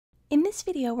In this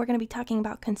video, we're going to be talking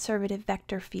about conservative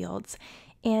vector fields.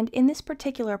 And in this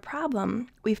particular problem,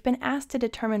 we've been asked to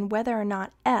determine whether or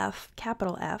not f,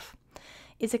 capital F,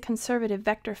 is a conservative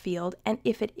vector field, and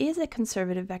if it is a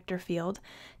conservative vector field,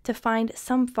 to find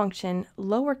some function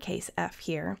lowercase f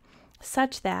here,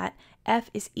 such that f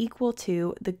is equal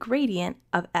to the gradient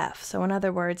of f. So in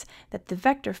other words, that the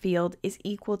vector field is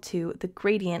equal to the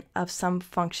gradient of some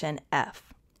function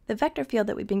f. The vector field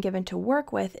that we've been given to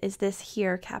work with is this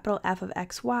here, capital F of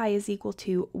xy is equal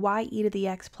to y e to the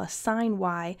x plus sine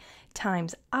y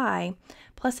times I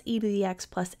plus e to the x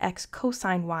plus x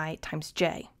cosine y times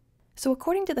j. So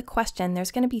according to the question,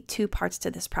 there's going to be two parts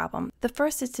to this problem. The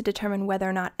first is to determine whether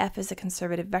or not f is a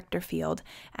conservative vector field,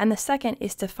 and the second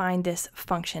is to find this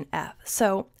function f.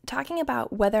 So talking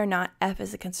about whether or not f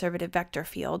is a conservative vector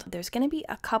field, there's going to be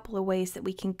a couple of ways that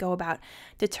we can go about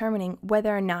determining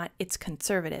whether or not it's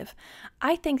conservative.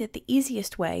 I think that the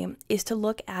easiest way is to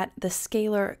look at the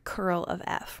scalar curl of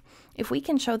f. If we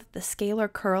can show that the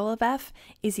scalar curl of f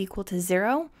is equal to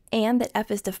 0 and that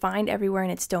f is defined everywhere in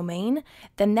its domain,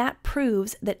 then that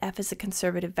proves that f is a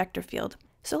conservative vector field.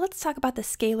 So let's talk about the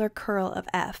scalar curl of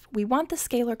f. We want the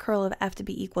scalar curl of f to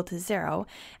be equal to 0,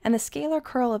 and the scalar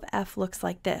curl of f looks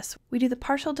like this. We do the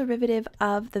partial derivative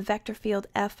of the vector field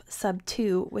f sub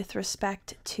 2 with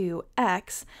respect to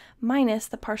x minus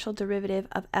the partial derivative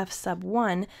of f sub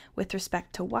 1 with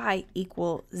respect to y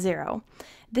equal 0.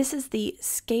 This is the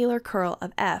scalar curl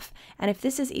of f, and if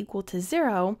this is equal to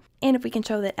 0, and if we can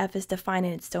show that f is defined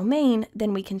in its domain,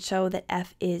 then we can show that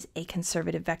f is a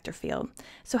conservative vector field.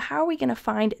 So how are we going to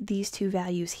find these two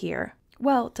values here?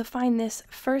 Well, to find this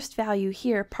first value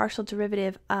here, partial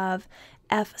derivative of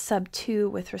f sub 2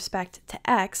 with respect to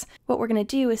x, what we're going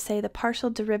to do is say the partial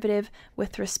derivative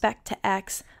with respect to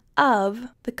x of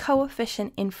the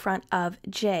coefficient in front of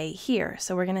j here.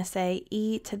 So we're going to say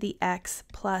e to the x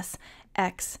plus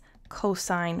x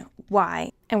cosine y,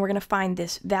 and we're going to find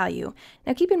this value.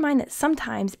 Now keep in mind that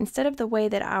sometimes instead of the way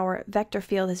that our vector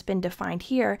field has been defined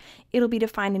here, it'll be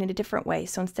defined in a different way.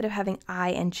 So instead of having I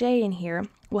and j in here,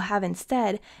 we'll have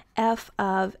instead f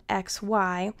of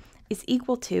xy is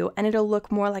equal to, and it'll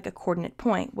look more like a coordinate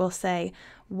point. We'll say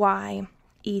y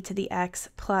e to the x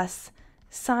plus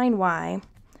sine y,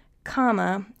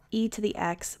 comma, e to the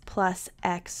x plus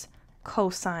x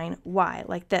cosine y,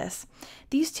 like this.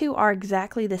 These two are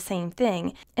exactly the same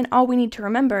thing, and all we need to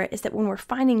remember is that when we're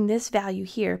finding this value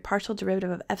here, partial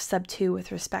derivative of f sub 2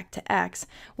 with respect to x,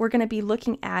 we're going to be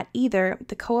looking at either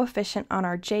the coefficient on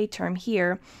our j term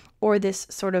here or this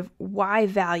sort of y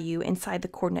value inside the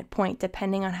coordinate point,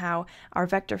 depending on how our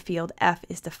vector field f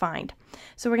is defined.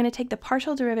 So we're going to take the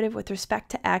partial derivative with respect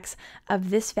to x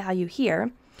of this value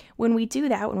here. When we do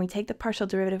that, when we take the partial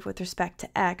derivative with respect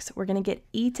to x, we're going to get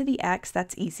e to the x,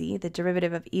 that's easy. The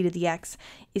derivative of e to the x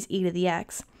is e to the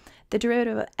x. The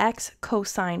derivative of x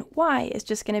cosine y is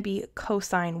just going to be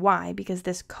cosine y, because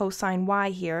this cosine y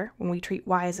here, when we treat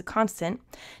y as a constant,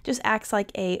 just acts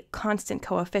like a constant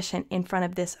coefficient in front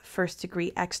of this first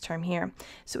degree x term here.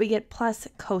 So we get plus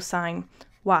cosine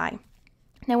y.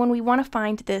 Now when we want to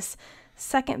find this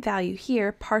second value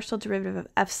here, partial derivative of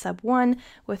f sub 1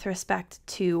 with respect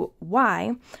to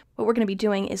y, what we're going to be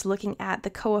doing is looking at the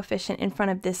coefficient in front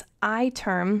of this I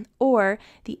term or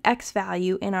the x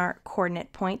value in our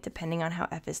coordinate point, depending on how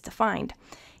f is defined.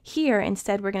 Here,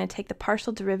 instead, we're going to take the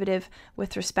partial derivative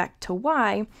with respect to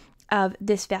y of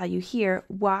this value here,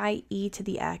 y e to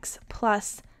the x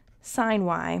plus sine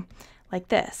y, like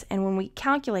this. And when we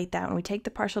calculate that, when we take the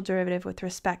partial derivative with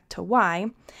respect to y,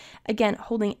 again,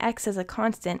 holding x as a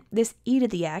constant, this e to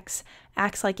the x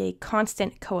acts like a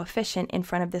constant coefficient in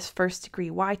front of this first degree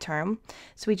y term.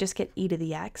 So we just get e to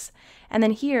the x. And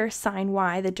then here, sine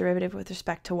y, the derivative with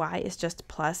respect to y, is just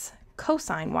plus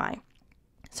cosine y.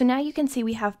 So now you can see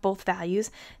we have both values.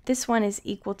 This one is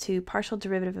equal to partial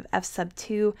derivative of f sub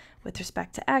 2 with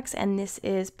respect to x, and this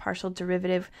is partial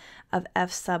derivative of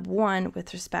f sub 1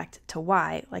 with respect to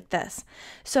y, like this.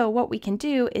 So what we can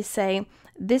do is say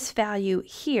this value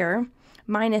here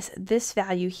minus this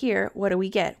value here, what do we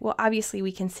get? Well, obviously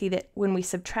we can see that when we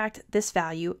subtract this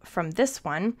value from this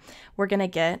one, we're going to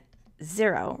get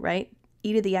 0, right?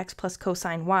 E to the x plus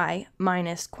cosine y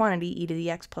minus quantity e to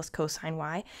the x plus cosine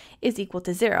y is equal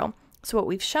to 0. So what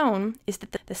we've shown is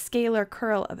that the scalar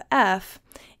curl of f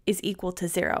is equal to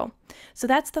 0. So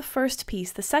that's the first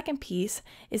piece. The second piece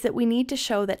is that we need to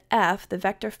show that f, the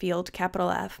vector field, capital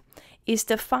F, is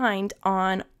defined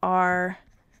on R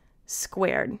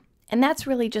squared. And that's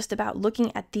really just about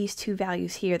looking at these two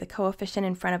values here, the coefficient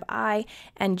in front of I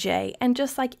and j. And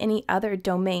just like any other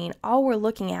domain, all we're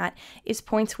looking at is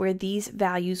points where these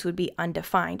values would be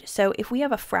undefined. So if we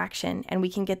have a fraction and we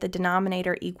can get the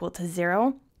denominator equal to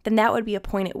 0, then that would be a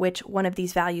point at which one of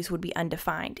these values would be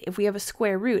undefined. If we have a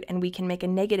square root and we can make a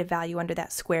negative value under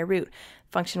that square root,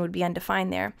 function would be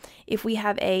undefined there. If we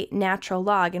have a natural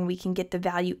log and we can get the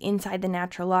value inside the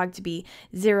natural log to be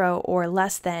 0 or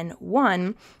less than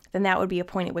 1, then that would be a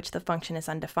point at which the function is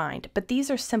undefined. But these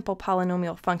are simple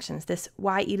polynomial functions, this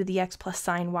y e to the x plus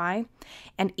sine y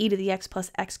and e to the x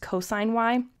plus x cosine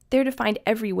y. They're defined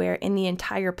everywhere in the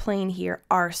entire plane here,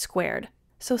 r squared.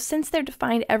 So since they're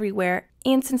defined everywhere,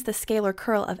 and since the scalar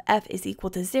curl of f is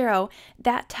equal to 0,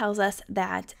 that tells us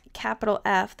that capital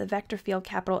F, the vector field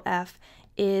capital F,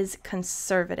 is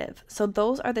conservative. So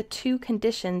those are the two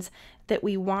conditions that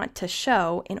we want to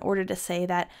show in order to say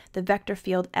that the vector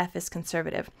field F is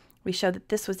conservative. We showed that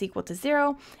this was equal to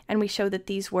 0, and we showed that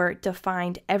these were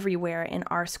defined everywhere in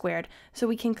r squared. So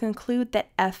we can conclude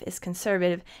that F is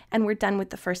conservative, and we're done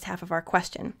with the first half of our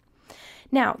question.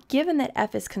 Now, given that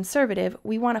f is conservative,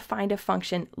 we want to find a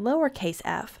function lowercase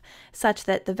f such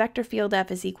that the vector field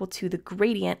f is equal to the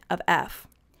gradient of f.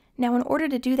 Now, in order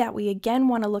to do that, we again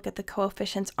want to look at the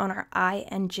coefficients on our I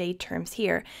and j terms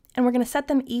here, and we're going to set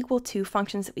them equal to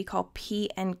functions that we call p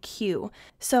and q.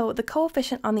 So the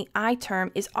coefficient on the I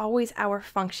term is always our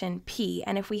function p,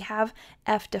 and if we have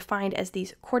f defined as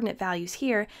these coordinate values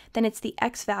here, then it's the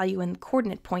x value in the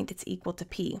coordinate point that's equal to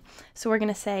p. So we're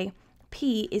going to say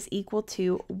p is equal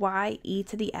to y e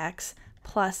to the x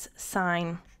plus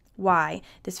sine y,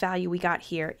 this value we got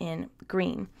here in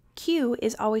green. Q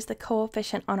is always the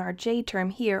coefficient on our j term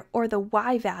here, or the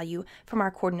y value from our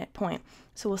coordinate point.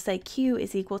 So we'll say Q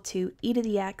is equal to e to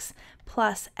the x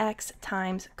plus x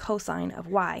times cosine of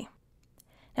y.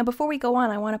 Now before we go on,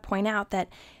 I want to point out that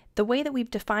the way that we've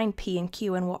defined p and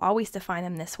q, and we'll always define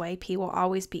them this way, p will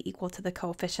always be equal to the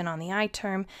coefficient on the I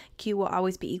term, q will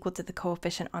always be equal to the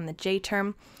coefficient on the j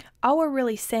term. All we're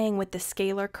really saying with the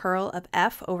scalar curl of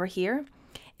f over here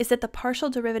is that the partial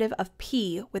derivative of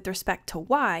p with respect to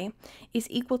y is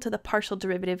equal to the partial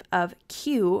derivative of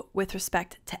q with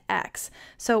respect to x.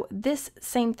 So this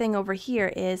same thing over here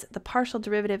is the partial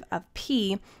derivative of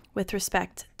p with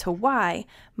respect to y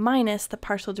minus the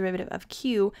partial derivative of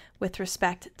q with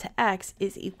respect to x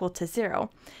is equal to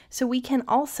 0. So we can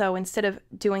also, instead of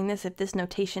doing this if this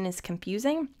notation is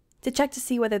confusing, to check to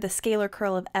see whether the scalar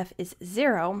curl of f is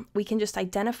 0, we can just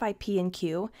identify p and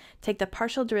q, take the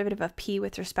partial derivative of p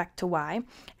with respect to y,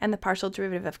 and the partial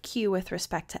derivative of q with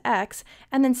respect to x,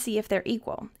 and then see if they're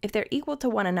equal. If they're equal to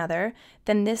one another,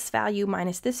 then this value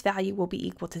minus this value will be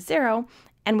equal to 0,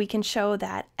 and we can show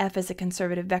that f is a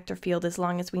conservative vector field as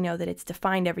long as we know that it's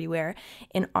defined everywhere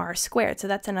in r squared. So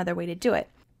that's another way to do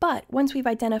it. But once we've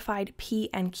identified p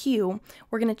and q,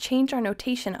 we're going to change our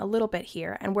notation a little bit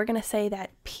here, and we're going to say that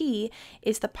p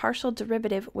is the partial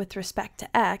derivative with respect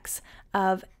to x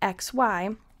of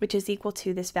xy, which is equal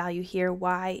to this value here,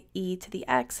 y e to the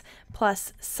x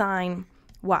plus sine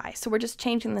y. So we're just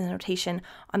changing the notation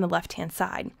on the left-hand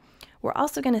side. We're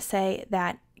also going to say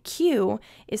that q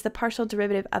is the partial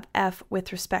derivative of f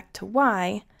with respect to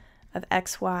y of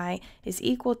xy is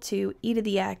equal to e to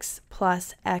the x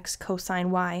plus x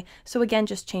cosine y. So again,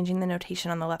 just changing the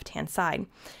notation on the left-hand side.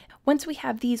 Once we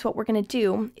have these, what we're going to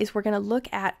do is we're going to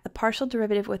look at the partial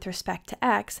derivative with respect to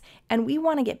x, and we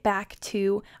want to get back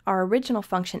to our original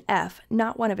function f,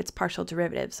 not one of its partial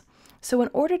derivatives. So in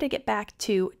order to get back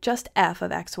to just f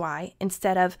of xy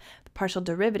instead of the partial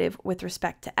derivative with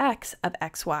respect to x of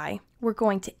xy, we're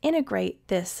going to integrate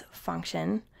this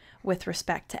function with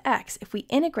respect to x. If we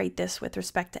integrate this with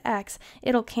respect to x,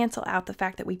 it'll cancel out the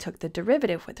fact that we took the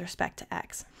derivative with respect to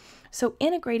x. So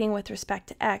integrating with respect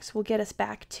to x will get us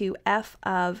back to f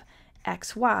of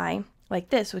xy, like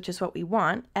this, which is what we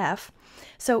want, f.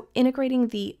 So integrating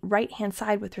the right-hand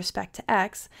side with respect to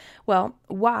x, well,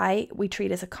 y we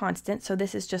treat as a constant, so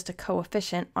this is just a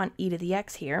coefficient on e to the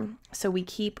x here. So we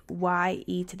keep y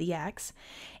e to the x.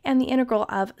 And the integral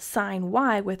of sine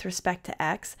y with respect to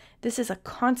x, this is a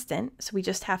constant, so we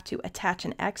just have to attach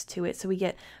an x to it, so we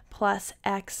get plus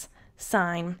x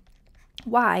sine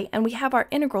y, and we have our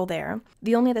integral there.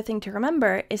 The only other thing to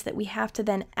remember is that we have to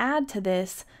then add to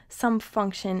this some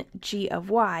function g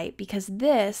of y, because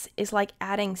this is like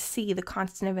adding c, the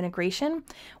constant of integration,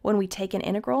 when we take an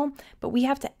integral, but we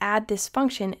have to add this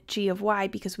function g of y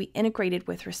because we integrated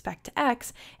with respect to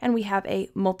x, and we have a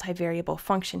multivariable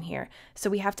function here. So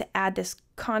we have to add this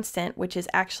constant, which is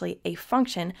actually a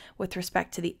function with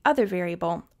respect to the other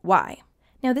variable, y.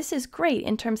 Now this is great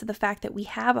in terms of the fact that we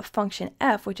have a function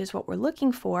f, which is what we're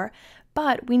looking for,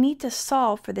 but we need to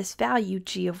solve for this value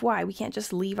g of y. We can't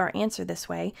just leave our answer this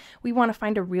way. We want to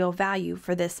find a real value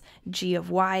for this g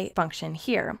of y function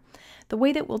here. The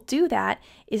way that we'll do that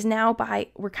is now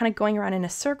we're kind of going around in a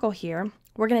circle here.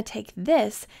 We're going to take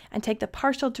this and take the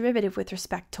partial derivative with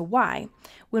respect to y.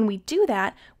 When we do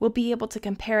that, we'll be able to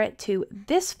compare it to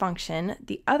this function,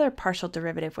 the other partial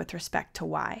derivative with respect to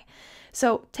y.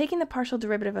 So taking the partial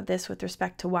derivative of this with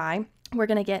respect to y, we're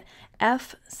going to get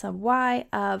f sub y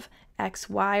of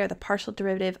xy, or the partial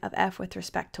derivative of f with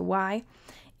respect to y,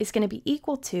 is going to be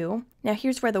equal to, now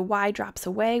here's where the y drops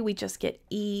away, we just get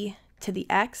e to the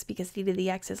x, because e to the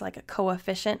x is like a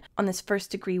coefficient on this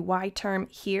first degree y term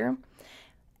here.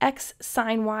 X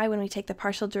sine y, when we take the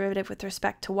partial derivative with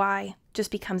respect to y, just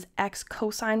becomes x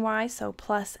cosine y, so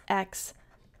plus x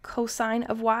cosine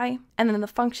of y. And then the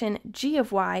function g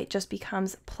of y just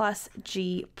becomes plus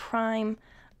g prime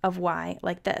of y,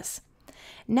 like this.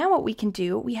 Now what we can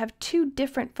do, we have two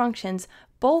different functions.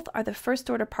 Both are the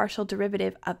first order partial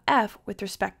derivative of f with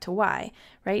respect to y,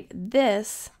 right?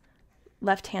 This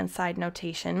left-hand side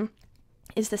notation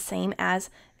is the same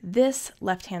as this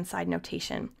left-hand side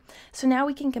notation. So now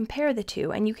we can compare the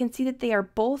two, and you can see that they are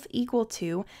both equal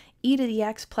to e to the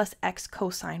x plus x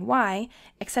cosine y,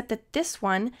 except that this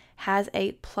one has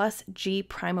a plus g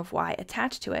prime of y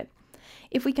attached to it.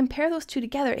 If we compare those two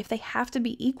together, if they have to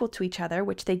be equal to each other,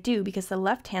 which they do because the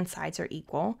left-hand sides are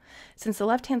equal, since the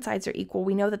left-hand sides are equal,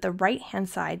 we know that the right-hand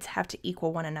sides have to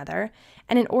equal one another.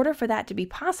 And in order for that to be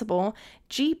possible,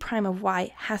 g prime of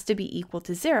y has to be equal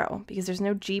to 0 because there's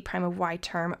no g prime of y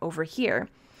term over here.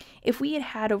 If we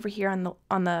had over here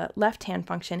on the left-hand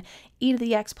function e to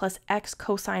the x plus x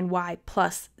cosine y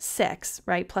plus 6,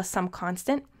 right, plus some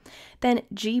constant, then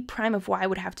g prime of y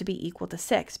would have to be equal to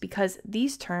 6 because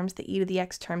these terms, the e to the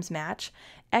x terms match,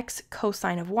 x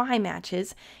cosine of y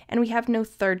matches, and we have no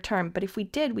third term. But if we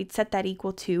did, we'd set that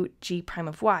equal to g prime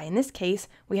of y. In this case,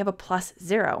 we have a plus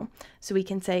 0. So we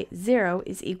can say 0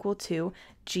 is equal to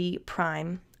g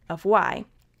prime of y.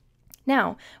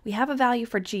 Now, we have a value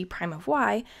for g prime of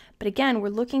y, but again, we're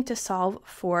looking to solve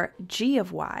for g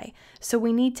of y. So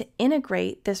we need to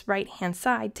integrate this right-hand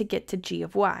side to get to g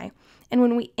of y. And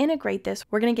when we integrate this,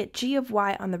 we're going to get g of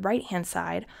y on the right-hand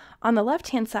side. On the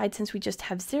left-hand side, since we just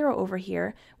have 0 over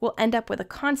here, we'll end up with a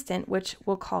constant, which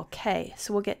we'll call k.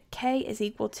 So we'll get k is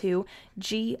equal to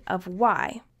g of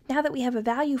y. Now that we have a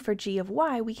value for g of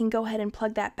y, we can go ahead and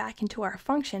plug that back into our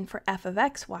function for f of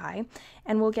xy,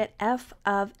 and we'll get f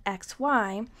of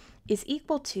xy is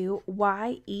equal to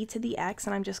y e to the x,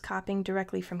 and I'm just copying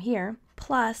directly from here,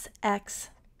 plus x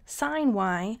sine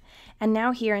y, and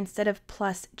now here instead of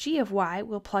plus g of y,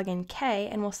 we'll plug in k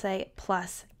and we'll say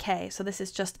plus k. So this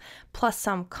is just plus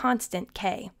some constant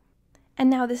k. And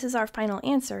now this is our final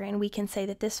answer, and we can say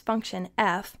that this function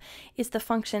f is the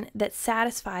function that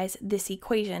satisfies this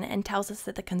equation and tells us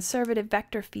that the conservative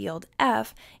vector field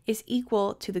f is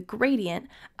equal to the gradient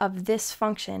of this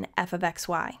function f of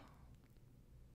xy.